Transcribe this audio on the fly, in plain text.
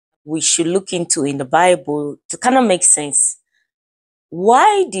we should look into in the Bible to kind of make sense.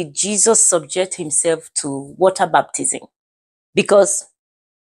 Why did Jesus subject himself to water baptism? Because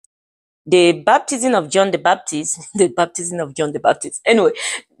the baptism of John the Baptist, the baptism of John the Baptist, anyway,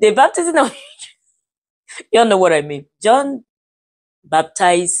 the baptism of, you know what I mean. John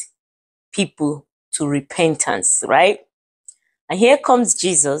baptized people to repentance, right? And here comes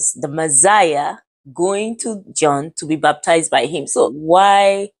Jesus, the Messiah, going to John to be baptized by him. So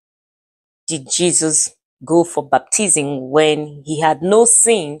why did Jesus go for baptism when he had no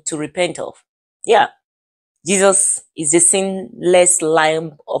sin to repent of? Yeah, Jesus is the sinless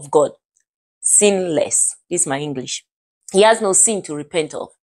Lamb of God. Sinless. This is my English. He has no sin to repent of.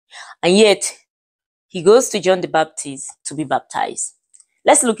 And yet, he goes to John the Baptist to be baptized.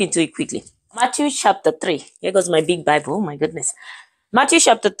 Let's look into it quickly. Matthew chapter 3. Here goes my big Bible. Oh my goodness. Matthew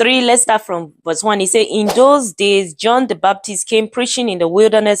chapter 3, let's start from verse 1. He said, in those days, John the Baptist came preaching in the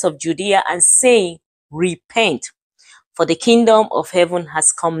wilderness of Judea and saying, repent, for the kingdom of heaven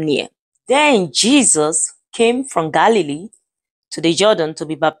has come near. Then Jesus came from Galilee to the Jordan to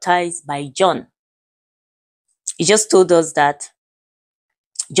be baptized by John. He just told us that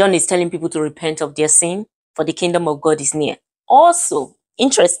John is telling people to repent of their sin, for the kingdom of God is near. Also,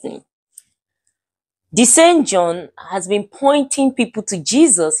 interesting, the same John has been pointing people to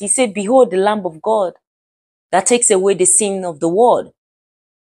Jesus. He said, behold, the Lamb of God that takes away the sin of the world.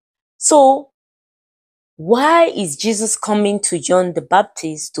 So, why is Jesus coming to John the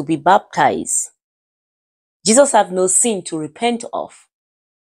Baptist to be baptized? Jesus had no sin to repent of.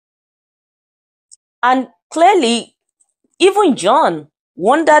 And clearly, even John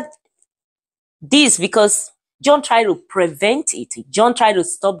wondered this because John tried to prevent it. John tried to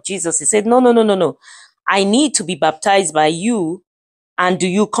stop Jesus. He said, no. I need to be baptized by you. And do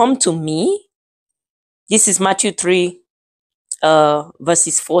you come to me? This is Matthew 3,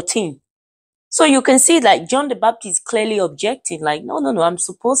 verses 14. So you can see that John the Baptist clearly objecting, like, no, I'm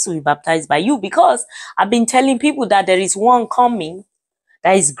supposed to be baptized by you because I've been telling people that there is one coming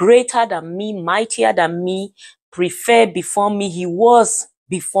that is greater than me, mightier than me, preferred before me. He was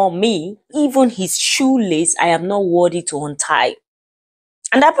before me. Even his shoelace, I am not worthy to untie.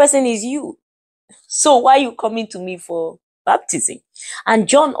 And that person is you. So why are you coming to me for baptism? And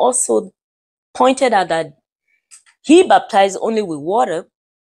John also pointed out that he baptized only with water,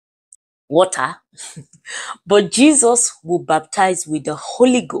 but Jesus will baptize with the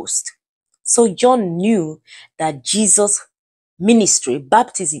Holy Ghost. So John knew that Jesus' ministry,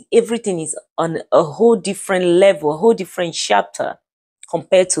 baptism, everything is on a whole different level, a whole different chapter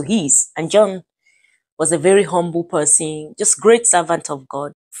compared to his. And John was a very humble person, just great servant of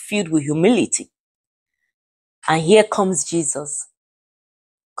God, filled with humility. And here comes Jesus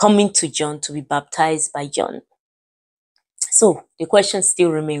coming to John to be baptized by John. So the question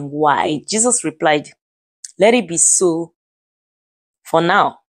still remains, why? Jesus replied, let it be so for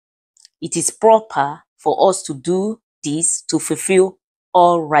now. It is proper for us to do this to fulfill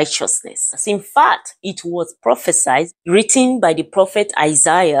all righteousness. As in fact, it was prophesied, written by the prophet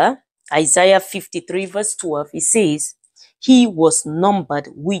Isaiah, Isaiah 53 verse 12. It says, he was numbered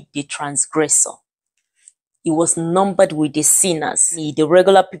with the transgressor. He was numbered with the sinners, the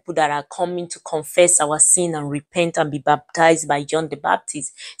regular people that are coming to confess our sin and repent and be baptized by John the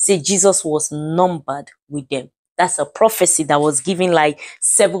Baptist. Say Jesus was numbered with them. That's a prophecy that was given like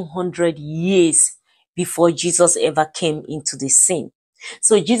 700 years before Jesus ever came into the scene.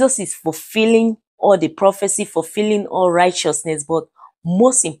 So Jesus is fulfilling all the prophecy, fulfilling all righteousness, but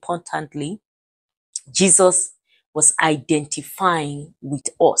most importantly, Jesus was identifying with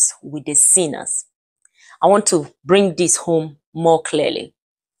us, with the sinners. I want to bring this home more clearly.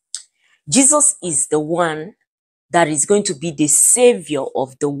 Jesus is the one that is going to be the savior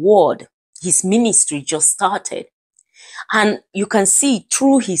of the world. His ministry just started. And you can see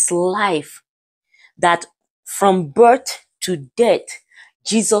through his life that from birth to death,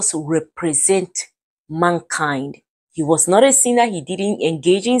 Jesus represents mankind. He was not a sinner. He didn't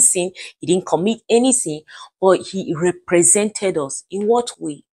engage in sin. He didn't commit any sin, but he represented us. In what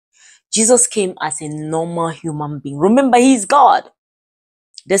way? Jesus came as a normal human being. Remember, he's God,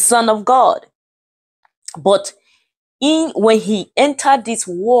 the Son of God. But when he entered this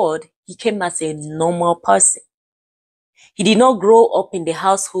world, he came as a normal person. He did not grow up in the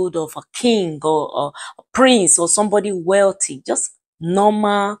household of a king or a prince or somebody wealthy, just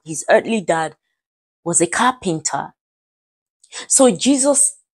normal. His earthly dad was a carpenter. So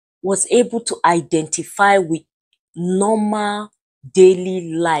Jesus was able to identify with normal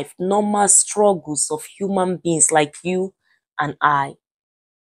daily life, normal struggles of human beings like you and I.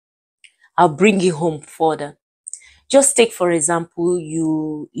 I'll bring you home further. Just take, for example,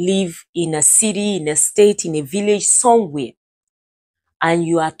 you live in a city, in a state, in a village, somewhere, and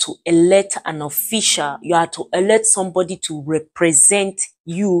you are to elect an official, you are to elect somebody to represent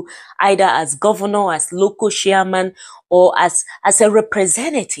you, either as governor, as local chairman, or as a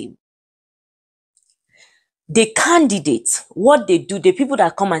representative. The candidates, what they do, the people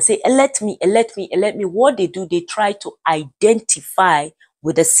that come and say, elect me, elect me, elect me, what they do, they try to identify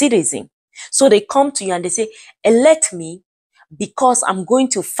with the citizen. So they come to you and they say, elect me because I'm going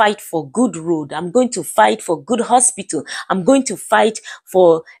to fight for good road. I'm going to fight for good hospital. I'm going to fight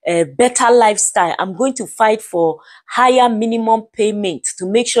for a better lifestyle. I'm going to fight for higher minimum payment to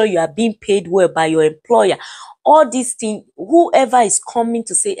make sure you are being paid well by your employer. All these things, whoever is coming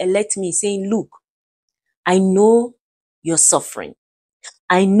to say, elect me, saying, look, I know you're suffering.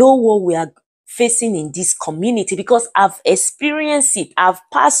 I know what we are facing in this community because I've experienced it. I've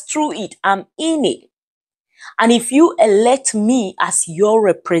passed through it. I'm in it. And if you elect me as your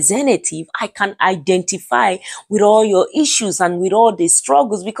representative, I can identify with all your issues and with all the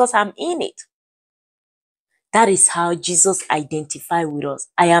struggles because I'm in it. That is how Jesus identified with us.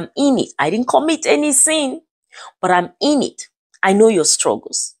 I am in it. I didn't commit any sin, but I'm in it. I know your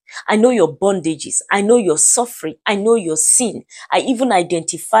struggles. I know your bondages. I know your suffering. I know your sin. I even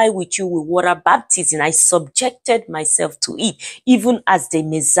identify with you with water baptism. I subjected myself to it, even as the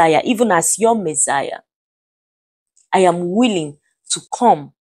Messiah, even as your Messiah. I am willing to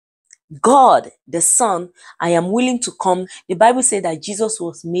come. God, the Son, I am willing to come. The Bible said that Jesus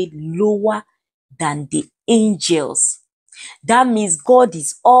was made lower than the angels. That means God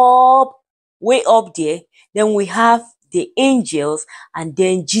is up, way up there. Then we have the angels, and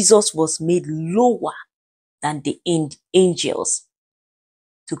then Jesus was made lower than the angels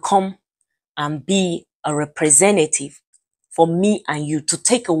to come and be a representative for me and you to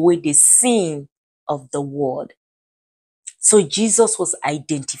take away the sin of the world. So Jesus was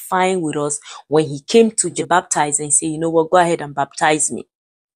identifying with us when he came to baptize and say, you know what, go ahead and baptize me.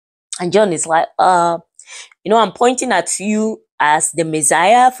 And John is like, I'm pointing at you as the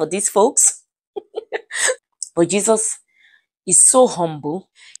Messiah for these folks. But Jesus is so humble.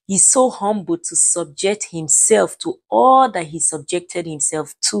 He's so humble to subject himself to all that he subjected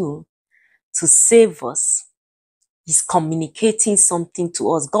himself to save us. He's communicating something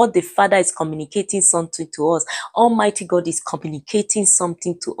to us. God the Father is communicating something to us. Almighty God is communicating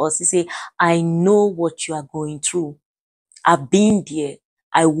something to us. He says, I know what you are going through. I've been there.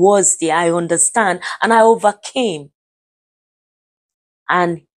 I was there. I understand. And I overcame.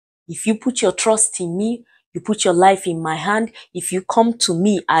 And if you put your trust in me, you put your life in my hand, if you come to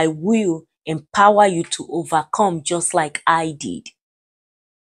me, I will empower you to overcome just like I did.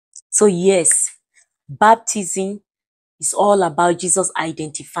 So yes, baptism is all about Jesus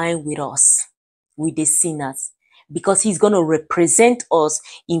identifying with us, with the sinners, because he's going to represent us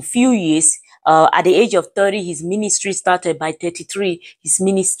in few years. At the age of 30, his ministry started. By 33, his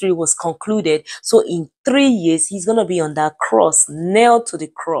ministry was concluded. So in 3 years, he's going to be on that cross, nailed to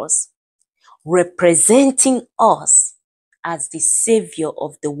the cross, representing us as the Savior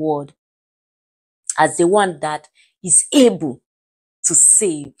of the world, as the one that is able to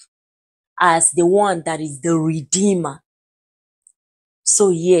save, as the one that is the Redeemer. So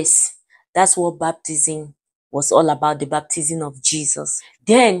yes, that's what baptism was all about, the baptism of Jesus.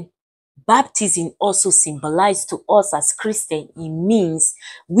 Then baptism also symbolized to us as Christians. It means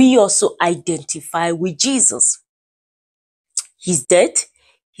we also identify with Jesus, his death,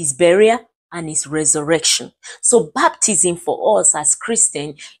 his burial, and his resurrection. So baptism for us as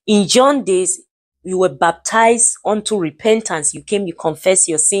Christians, in John days, you were baptized unto repentance. You came, you confess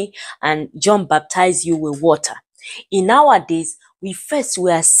your sin, and John baptized you with water. In our days, we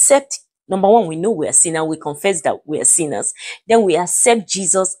accept, number one, we know we are sinners. We confess that we are sinners. Then we accept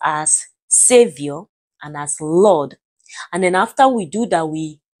Jesus as Savior and as Lord. And then after we do that,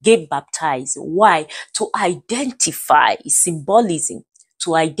 we get baptized. Why? To identify, symbolism,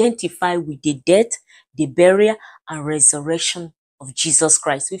 to identify with the death, the burial, and resurrection of Jesus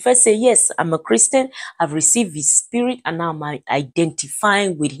Christ. We first say, yes, I'm a Christian, I've received his spirit, and now I'm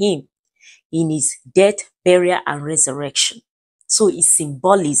identifying with him in his death, burial, and resurrection. So it's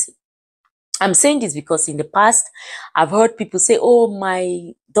symbolism. I'm saying this because in the past, I've heard people say, oh,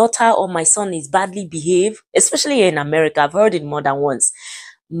 my daughter or my son is badly behaved, especially here in America. I've heard it more than once.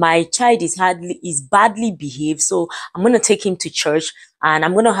 My child is badly behaved, so I'm going to take him to church and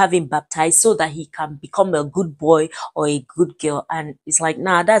I'm going to have him baptized so that he can become a good boy or a good girl. And it's like,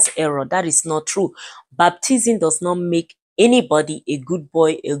 nah, that's error. That is not true. Baptism does not make anybody a good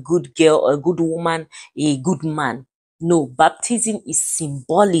boy, a good girl, a good woman, a good man. No, baptism is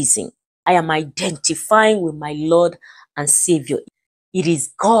symbolism. I am identifying with my Lord and Savior. It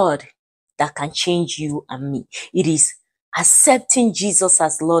is God that can change you and me. It is accepting Jesus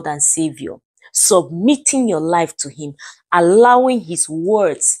as Lord and Savior, submitting your life to Him, allowing His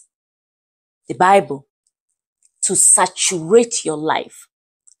words, the Bible, to saturate your life,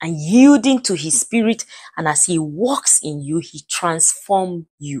 and yielding to His Spirit. And as He walks in you, He transforms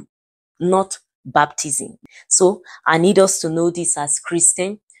you, not baptism. So I need us to know this as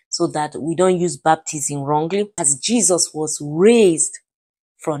Christians, so that we don't use baptism wrongly. As Jesus was raised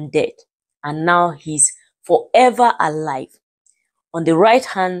from death, and now He's forever alive on the right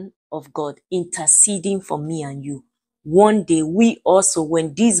hand of God, interceding for me and you. One day we also,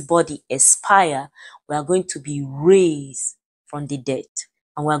 when this body expire, we are going to be raised from the dead,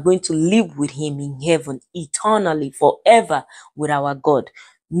 and we are going to live with Him in heaven eternally, forever with our God.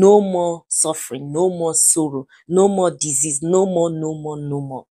 No more suffering, no more sorrow, no more disease, no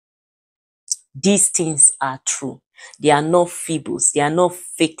more. These things are true. They are not fables. They are not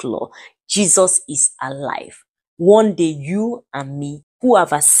fake law. Jesus is alive. One day you and me, who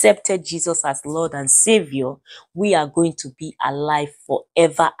have accepted Jesus as Lord and Savior, we are going to be alive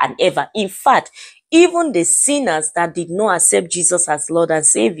forever and ever. In fact, even the sinners that did not accept Jesus as Lord and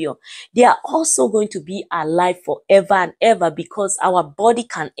Savior, they are also going to be alive forever and ever, because our body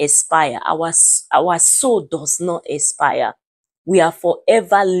can expire. Our soul does not expire. We are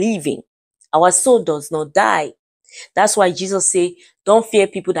forever living. Our soul does not die. That's why Jesus said, don't fear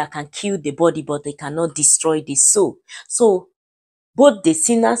people that can kill the body, but they cannot destroy the soul. So both the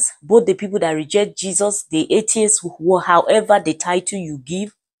sinners, both the people that reject Jesus, the atheists, however the title you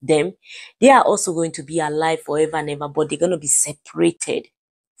give them, they are also going to be alive forever and ever, but they're going to be separated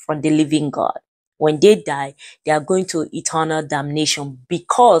from the living God. When they die, they are going to eternal damnation,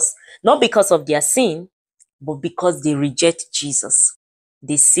 because, not because of their sin, but because they reject Jesus,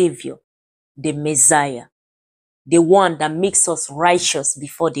 the Savior, the Messiah, the one that makes us righteous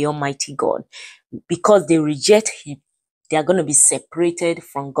before the Almighty God. Because they reject Him, they are going to be separated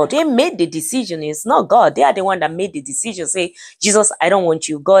from God. They made the decision. It's not God. They are the one that made the decision. Say, Jesus, I don't want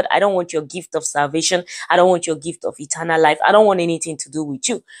you. God, I don't want your gift of salvation. I don't want your gift of eternal life. I don't want anything to do with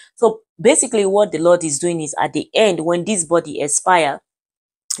you. So basically what the Lord is doing is, at the end, when this body expires,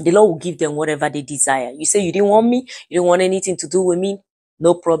 the Lord will give them whatever they desire. You say you didn't want me, you don't want anything to do with me,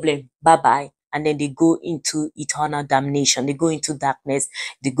 no problem, bye-bye. And then they go into eternal damnation. They go into darkness.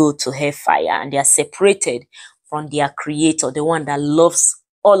 They go to hellfire, and they are separated from their Creator, the one that loves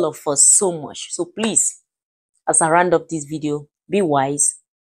all of us so much. So please, as I round up this video, be wise.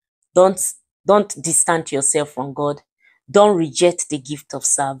 Don't distance yourself from God. Don't reject the gift of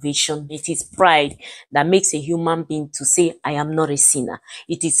salvation. It is pride that makes a human being to say, I am not a sinner.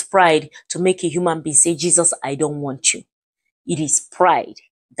 It is pride to make a human being say, Jesus, I don't want you. It is pride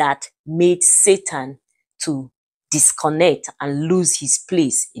that made Satan to disconnect and lose his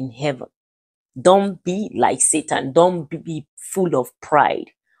place in heaven. Don't be like Satan. Don't be full of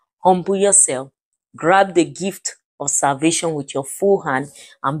pride. Humble yourself. Grab the gift of salvation with your full hand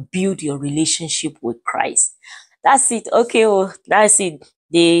and build your relationship with Christ. That's it. Okay, well, that's it.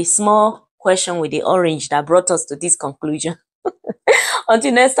 The small question with the orange that brought us to this conclusion.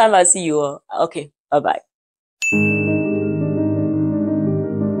 Until next time, I see you all. Okay, bye-bye.